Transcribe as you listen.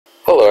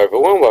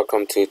everyone,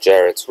 welcome to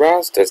Jared's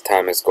Rouse. This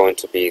time it's going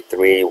to be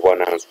 3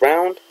 1-ounce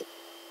round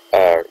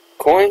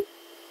coin.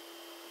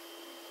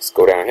 Let's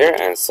go down here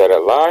and set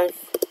it live.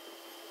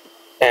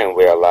 And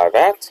we are live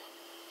at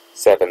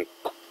 7:23.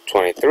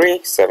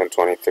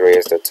 7:23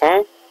 is the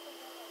time.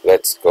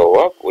 Let's go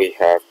up. We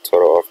have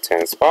total of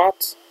 10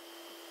 spots.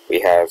 We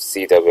have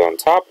CW on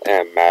top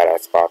and Matt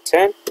at spot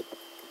 10.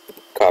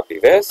 Copy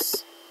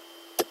this.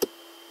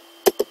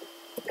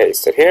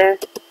 Paste it here.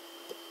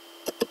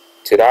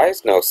 2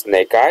 dice, no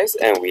snake eyes,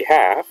 and we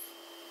have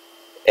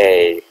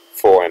a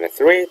 4 and a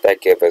 3 that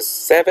give us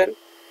 7,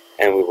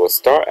 and we will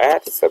start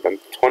at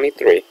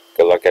 7:23.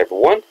 Good luck,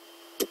 everyone.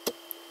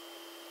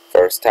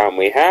 First time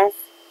we have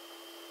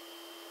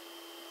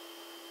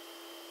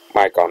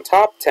Mike on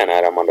top, 10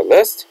 item on the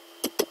list.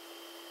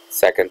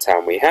 Second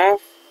time we have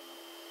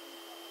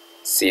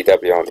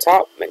CW on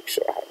top. Make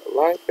sure I have it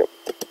live. Yep.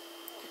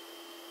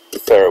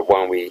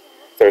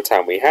 Third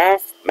time we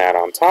have Matt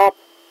on top.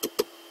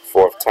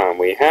 Fourth time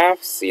we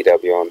have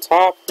CW on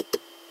top.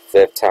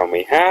 Fifth time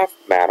we have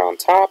Matt on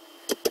top.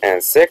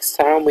 And sixth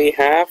time we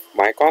have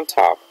Mike on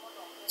top.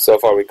 So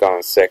far we've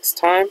gone 6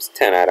 times,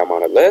 10 item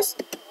on the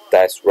list.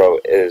 Dice roll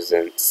is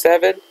in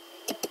 7.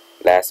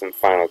 Last and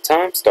final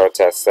time starts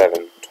at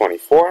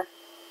 7:24.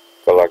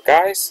 Good luck,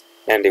 guys.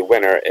 And the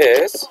winner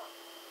is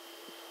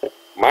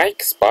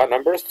Mike, spot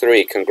number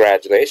 3.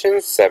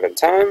 Congratulations, 7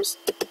 times,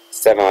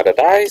 7 on the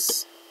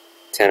dice,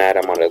 10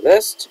 item on the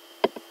list.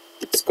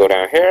 Let's go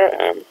down here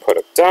and put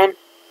it done.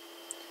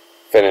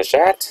 Finish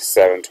at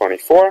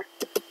 7:24.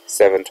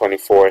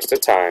 7:24 is the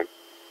time.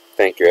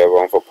 Thank you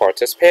everyone for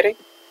participating.